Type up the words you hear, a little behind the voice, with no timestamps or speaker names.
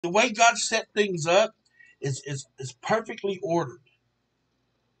The way God set things up is perfectly ordered.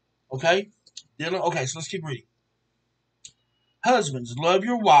 Okay? Okay, so let's keep reading. Husbands, love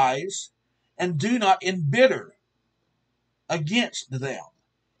your wives and do not embitter against them.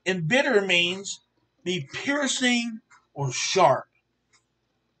 Embitter means be piercing or sharp.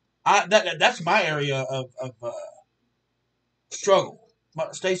 That's my area of struggle.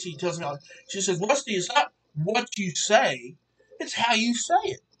 Stacy tells me, she says, Rusty, it's not what you say, it's how you say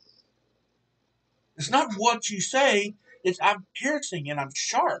it. It's not what you say, it's I'm piercing and I'm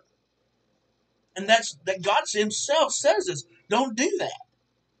sharp. And that God Himself says this. Don't do that.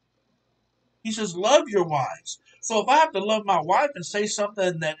 He says, love your wives. So if I have to love my wife and say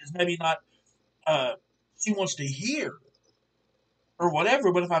something that is maybe not uh, she wants to hear or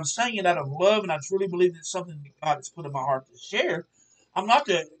whatever, but if I'm saying it out of love and I truly believe it's something that God has put in my heart to share, I'm not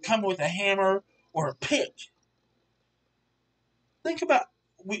to come with a hammer or a pick. Think about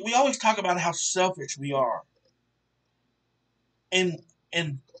we always talk about how selfish we are. And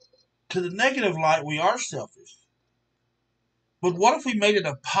to the negative light, we are selfish. But what if we made it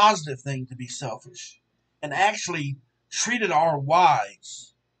a positive thing to be selfish and actually treated our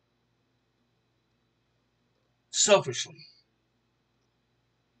wives selfishly?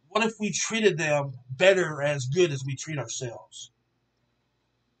 What if we treated them better as good as we treat ourselves?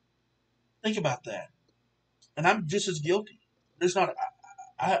 Think about that. And I'm just as guilty. There's not,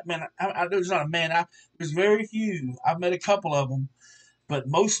 there's not a man. There's very few. I've met a couple of them, but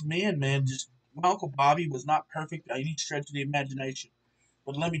most men, man, just my uncle Bobby was not perfect by any stretch of the imagination.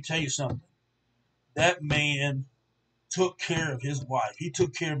 But let me tell you something. That man took care of his wife. He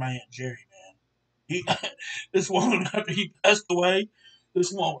took care of my Aunt Jerry, man. He, this woman after he passed away,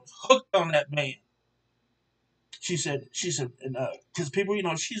 this woman was hooked on that man. She said, and because people,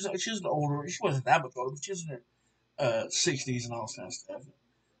 she's an older, she wasn't that much older, but she's in her 60s and all that kind of stuff,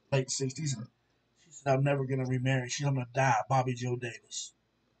 late 60s. And she said, I'm never gonna remarry. She's gonna die. Bobby Joe Davis,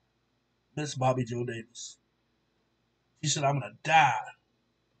 Miss Bobby Joe Davis. She said, I'm gonna die,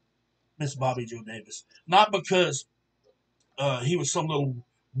 Miss Bobby Joe Davis. Not because he was some little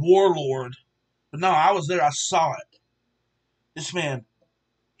warlord, but no, I was there. I saw it. This man,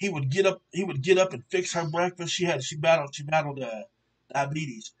 he would get up. He would get up and fix her breakfast. She battled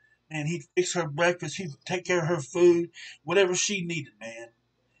diabetes. Man, he'd fix her breakfast. He'd take care of her food, whatever she needed, man.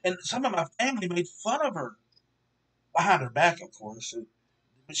 And some of my family made fun of her behind her back, of course.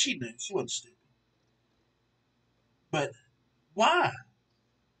 But she knew she wasn't stupid. But why?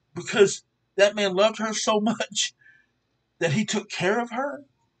 Because that man loved her so much that he took care of her,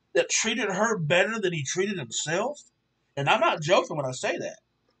 that treated her better than he treated himself. And I'm not joking when I say that.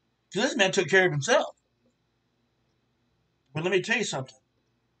 Because this man took care of himself. But let me tell you something.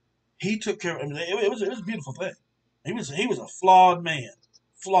 He took care of. I mean, it was a beautiful thing. He was a flawed man,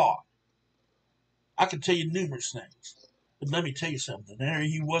 flawed. I can tell you numerous things, but let me tell you something. The area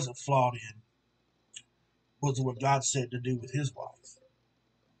he wasn't flawed in was what God said to do with his wife. It's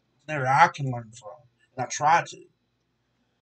an area I can learn from, and I try to.